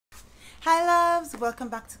Hi loves, welcome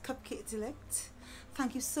back to CupcakeDelect's.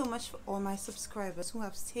 Thank you so much for all my subscribers who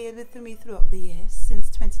have stayed with me throughout the years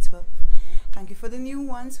since 2012. Thank you for the new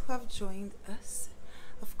ones who have joined us.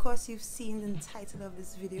 Of course, you've seen the title of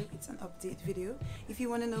this video. It's an update video. If you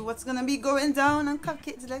want to know what's going to be going down on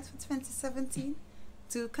CupcakeDelect's for 2017,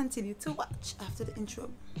 do continue to watch after the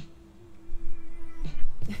intro.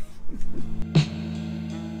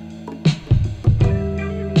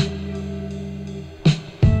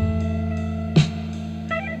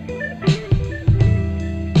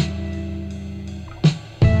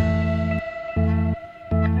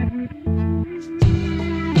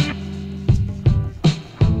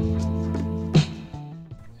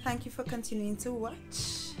 Thank you for continuing to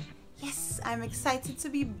watch. Yes, I'm excited to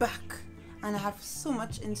be back and I have so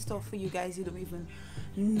much in store for you guys, you don't even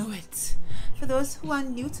know it. For those who are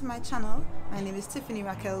new to my channel, my name is Tiffany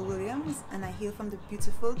Raquel Williams and I hail from the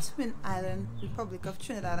beautiful Twin Island Republic of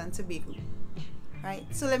Trinidad and Tobago. Right,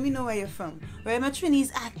 so let me know where you're from. Where are my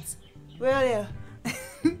Trinis at? Where are you?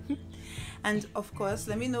 And of course,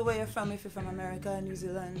 let me know where you're from. If you're from America, New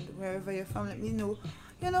Zealand, wherever you're from, let me know.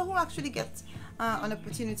 You know who actually gets an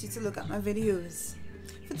opportunity to look at my videos.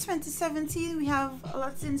 For 2017, we have a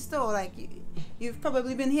lot in store. Like you've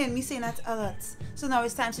probably been hearing me saying that a lot. So now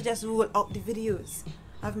it's time to just roll out the videos.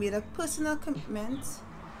 I've made a personal commitment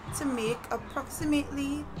to make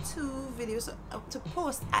approximately 2 videos, to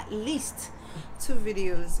post at least 2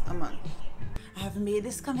 videos a month. I have made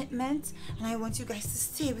this commitment and I want you guys to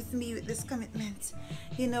stay with me with this commitment.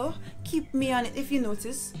 You know, keep me on it. If you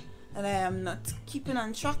notice that I am not keeping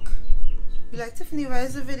on track, be like, Tiffany, where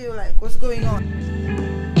is the video? Like, what's going on?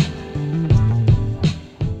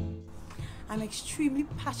 I'm extremely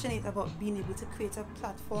passionate about being able to create a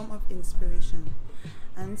platform of inspiration.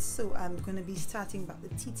 And so I'm going to be starting back the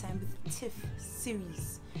Tea Time with Tiff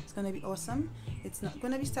series. It's going to be awesome. It's not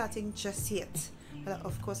going to be starting just yet, but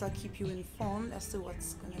of course I'll keep you informed as to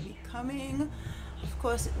what's going to be coming. Of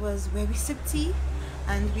course, it was where we sip tea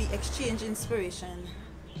and we exchange inspiration.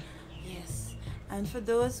 Yes, and for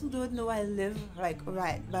those who don't know, I live like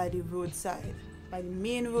right by the roadside, by the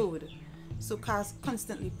main road, so cars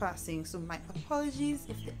constantly passing, so my apologies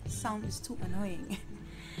if the sound is too annoying.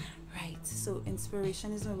 Right, so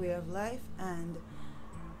inspiration is my way of life and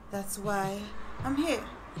that's why I'm here,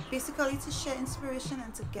 basically to share inspiration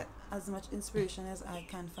and to get as much inspiration as I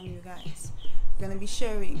can from you guys. I'm gonna be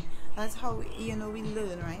sharing. That's how we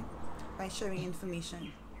learn, right? By sharing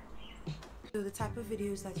information. So the type of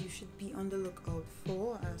videos that you should be on the lookout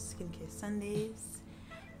for are skincare Sundays,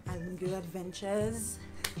 island girl adventures,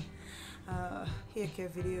 hair care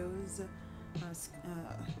videos,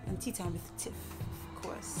 and tea time with Tiff, of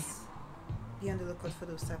course. Be on the lookout for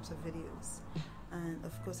those types of videos. And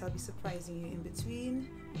of course I'll be surprising you in between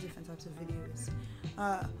different types of videos.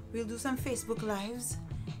 We'll do some Facebook lives.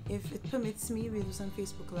 If it permits me, we'll do some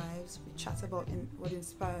Facebook lives. We chat about what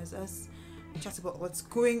inspires us. We chat about what's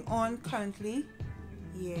going on currently.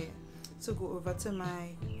 Yeah. So go over to my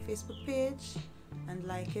Facebook page and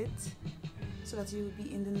like it so that you'll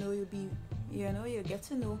be in the know. You'll get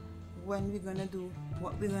to know when we're gonna do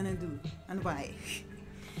what we're gonna do and why.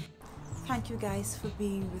 Thank you guys for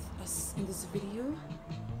being with us in this video.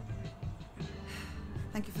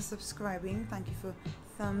 Thank you for subscribing. Thank you for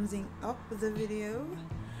thumbsing up the video.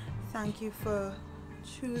 Thank you for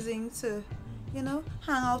choosing to, hang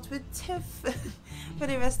out with Tiff for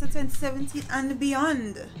the rest of 2017 and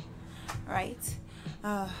beyond. Right?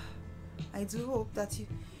 I do hope that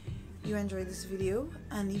you enjoy this video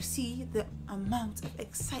and you see the amount of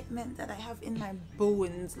excitement that I have in my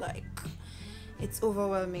bones. Like, it's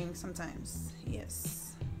overwhelming sometimes.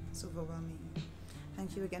 Yes, it's overwhelming.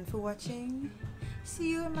 Thank you again for watching. See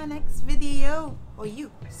you in my next video, or you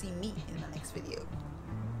see me in my next video.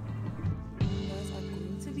 You guys are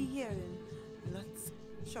going to be hearing lots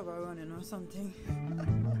of shower running or something.